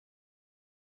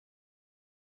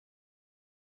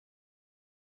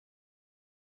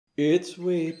It's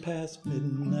way past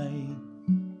midnight,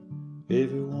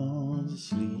 everyone's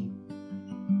asleep.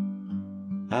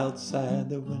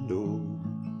 Outside the window,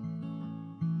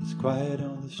 it's quiet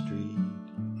on the street.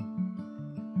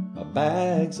 My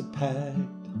bags are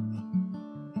packed,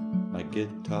 my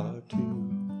guitar too.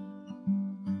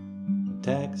 The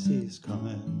taxi's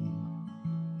coming,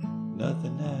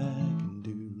 nothing I can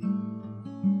do.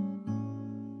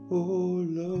 Oh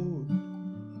Lord,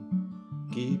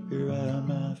 keep your eye on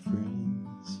my friends.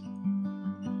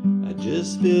 I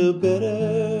just feel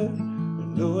better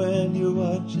knowing you're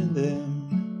watching them.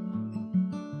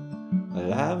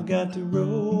 Well, I've got to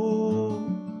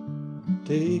roll,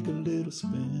 take a little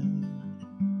spin.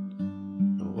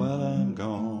 While I'm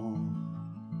gone,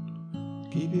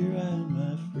 keep your eye on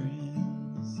my friends.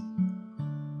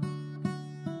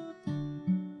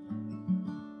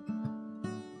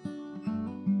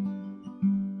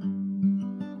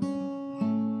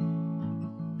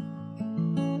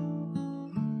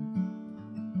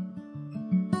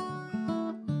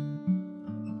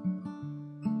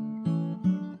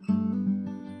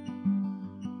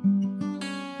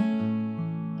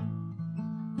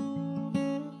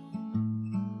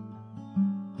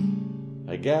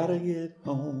 I gotta get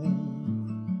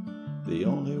home, the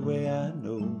only way I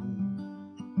know.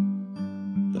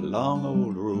 The long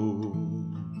old road,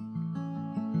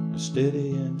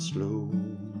 steady and slow.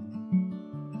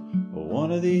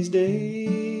 One of these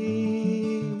days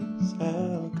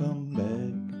I'll come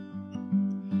back,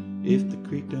 if the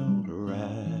creek don't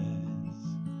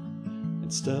rise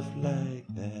and stuff like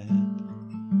that.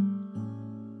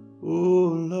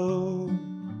 Oh Lord,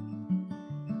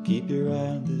 keep your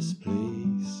eye on this place.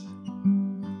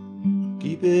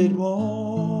 Keep it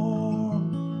warm,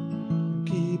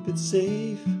 keep it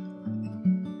safe.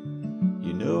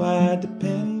 You know I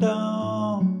depend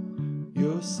on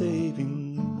your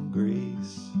saving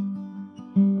grace.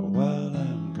 While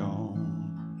I'm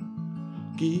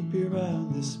gone, keep your eye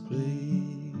on this place.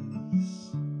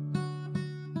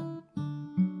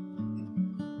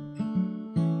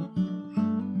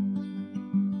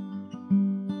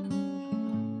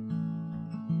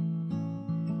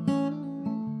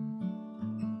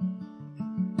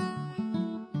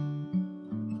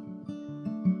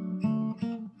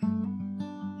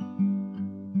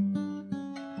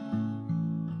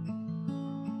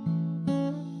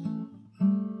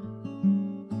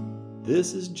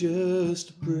 This is just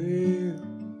a prayer,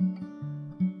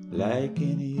 like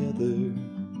any other.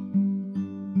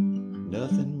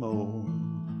 Nothing more,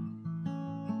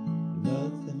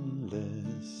 nothing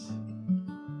less.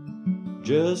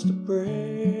 Just a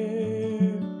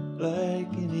prayer,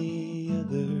 like any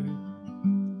other.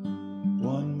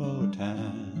 One more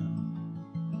time,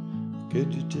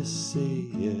 could you just say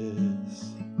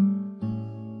yes?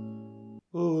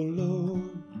 Oh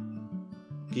Lord,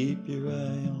 keep your eye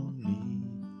on me.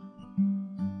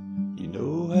 You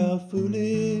know how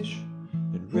foolish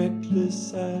and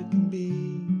reckless I can be.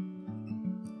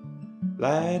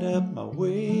 Light up my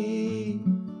way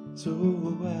so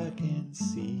I can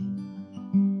see.